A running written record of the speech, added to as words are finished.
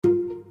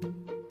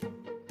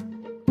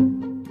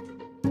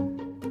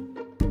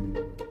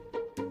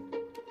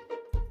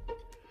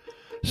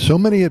So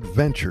many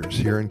adventures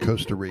here in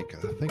Costa Rica.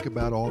 Think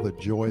about all the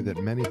joy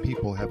that many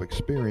people have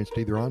experienced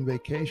either on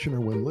vacation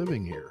or when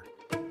living here.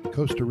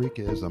 Costa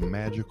Rica is a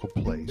magical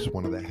place,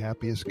 one of the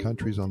happiest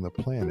countries on the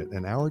planet,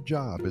 and our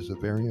job is a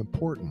very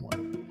important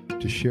one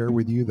to share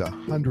with you the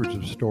hundreds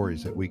of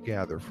stories that we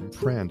gather from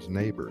friends,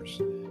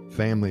 neighbors,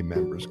 family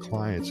members,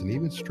 clients, and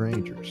even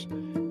strangers.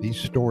 These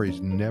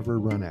stories never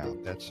run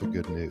out. That's the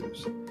good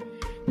news.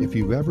 If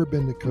you've ever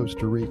been to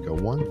Costa Rica,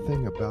 one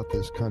thing about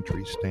this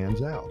country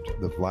stands out: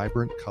 the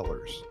vibrant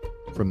colors.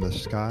 From the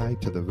sky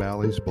to the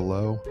valleys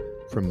below,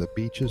 from the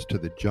beaches to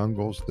the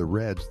jungles, the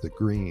reds, the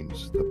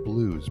greens, the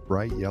blues,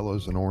 bright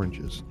yellows and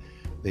oranges,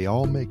 they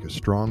all make a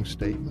strong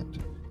statement.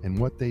 And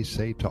what they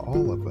say to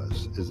all of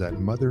us is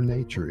that Mother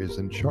Nature is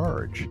in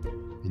charge,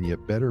 and you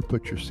better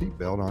put your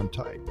seatbelt on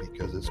tight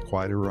because it's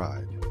quite a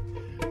ride.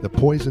 The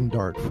poison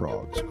dart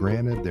frogs,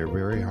 granted they're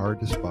very hard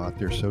to spot,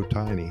 they're so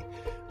tiny,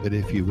 but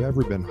if you've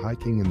ever been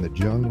hiking in the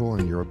jungle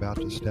and you're about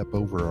to step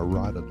over a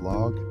rotted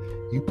log,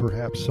 you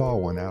perhaps saw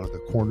one out of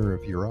the corner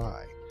of your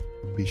eye.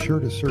 Be sure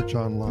to search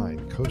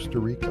online, Costa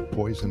Rica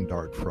poison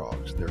dart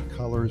frogs. Their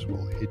colors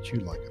will hit you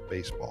like a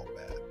baseball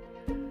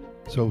bat.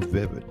 So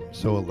vivid,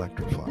 so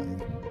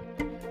electrifying.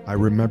 I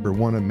remember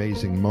one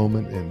amazing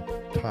moment in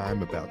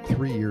time about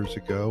 3 years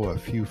ago. A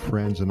few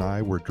friends and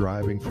I were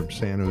driving from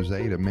San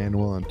Jose to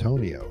Manuel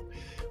Antonio,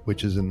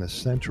 which is in the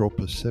central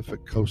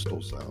Pacific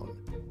coastal zone.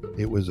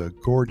 It was a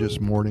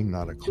gorgeous morning,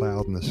 not a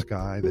cloud in the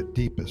sky, the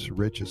deepest,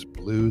 richest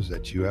blues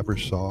that you ever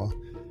saw.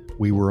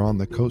 We were on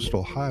the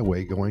coastal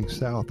highway going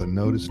south and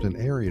noticed an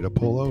area to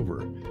pull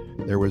over.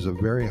 There was a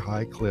very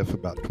high cliff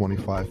about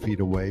 25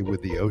 feet away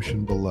with the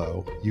ocean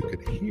below. You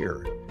could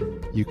hear,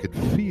 you could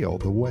feel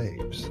the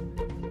waves.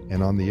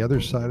 And on the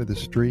other side of the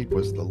street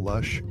was the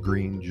lush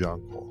green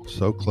jungle,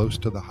 so close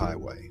to the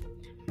highway.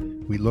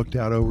 We looked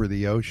out over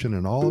the ocean,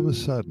 and all of a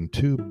sudden,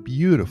 two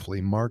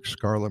beautifully marked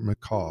scarlet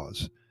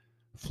macaws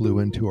flew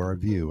into our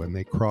view, and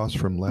they crossed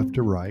from left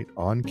to right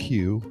on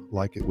cue,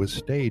 like it was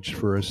staged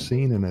for a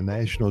scene in a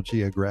National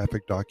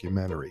Geographic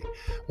documentary.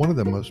 One of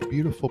the most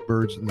beautiful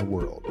birds in the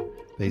world.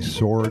 They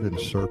soared and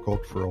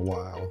circled for a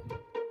while.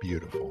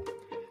 Beautiful.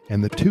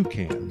 And the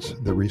toucans,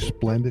 the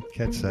resplendent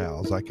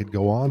quetzals. I could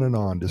go on and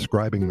on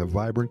describing the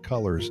vibrant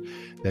colors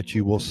that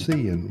you will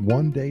see in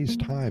one day's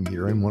time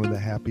here in one of the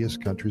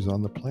happiest countries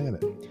on the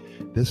planet.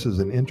 This is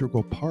an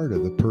integral part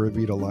of the Pura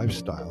Vida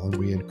lifestyle, and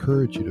we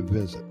encourage you to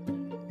visit.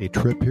 A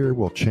trip here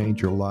will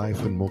change your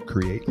life and will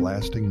create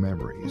lasting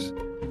memories.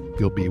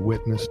 You'll be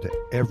witness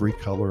to every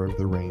color of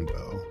the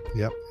rainbow.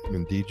 Yep,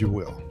 indeed you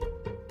will.